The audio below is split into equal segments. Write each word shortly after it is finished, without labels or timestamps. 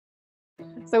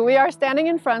So we are standing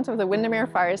in front of the Windermere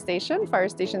Fire Station, Fire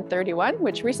Station 31,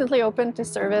 which recently opened to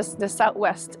service the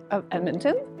southwest of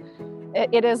Edmonton.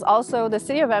 It is also the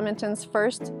City of Edmonton's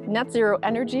first net zero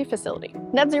energy facility.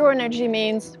 Net zero energy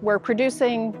means we're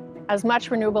producing as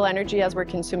much renewable energy as we're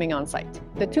consuming on site.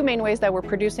 The two main ways that we're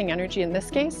producing energy in this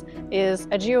case is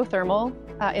a geothermal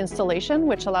installation,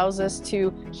 which allows us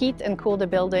to heat and cool the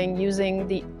building using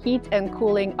the heat and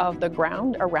cooling of the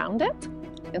ground around it.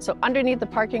 And so underneath the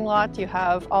parking lot, you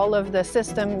have all of the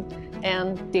system,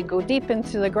 and they go deep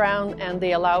into the ground and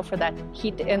they allow for that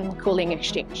heat and cooling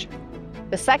exchange.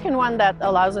 The second one that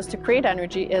allows us to create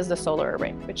energy is the solar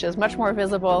array, which is much more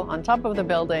visible on top of the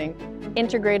building,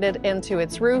 integrated into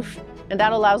its roof, and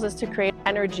that allows us to create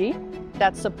energy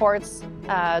that supports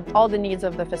all the needs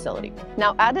of the facility.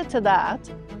 Now, added to that,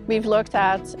 we've looked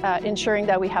at ensuring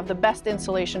that we have the best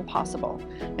insulation possible.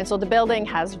 And so the building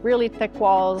has really thick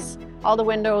walls. All the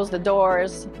windows, the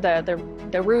doors,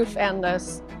 the roof and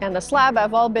the slab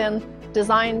have all been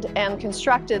designed and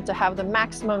constructed to have the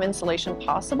maximum insulation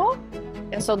possible.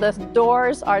 And so the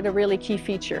doors are the really key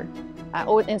feature.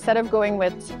 Instead of going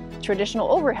with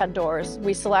traditional overhead doors,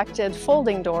 we selected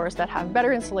folding doors that have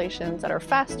better insulations, that are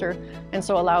faster, and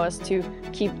so allow us to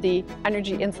keep the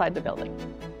energy inside the building.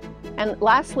 And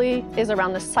lastly is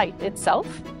around the site itself,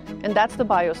 and that's the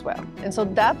bio-swale. And so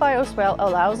that bio-swale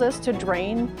allows us to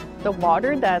drain the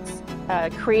water that's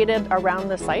created around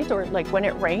the site, or like when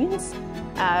it rains,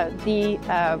 the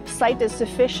site is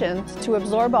sufficient to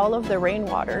absorb all of the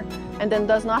rainwater and then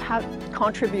does not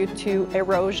contribute to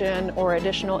erosion or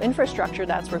additional infrastructure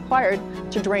that's required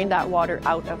to drain that water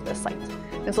out of the site.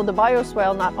 And so the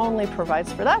bio-swale not only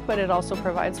provides for that, but it also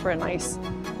provides for a nice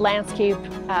landscape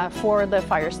for the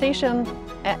fire station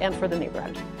and for the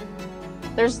neighborhood.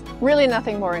 There's really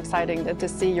nothing more exciting than to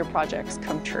see your projects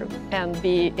come true and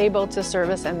be able to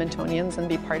service Edmontonians and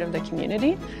be part of the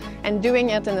community, and doing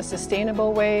it in a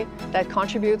sustainable way that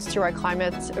contributes to our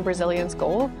climate resilience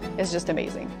goal is just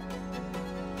amazing.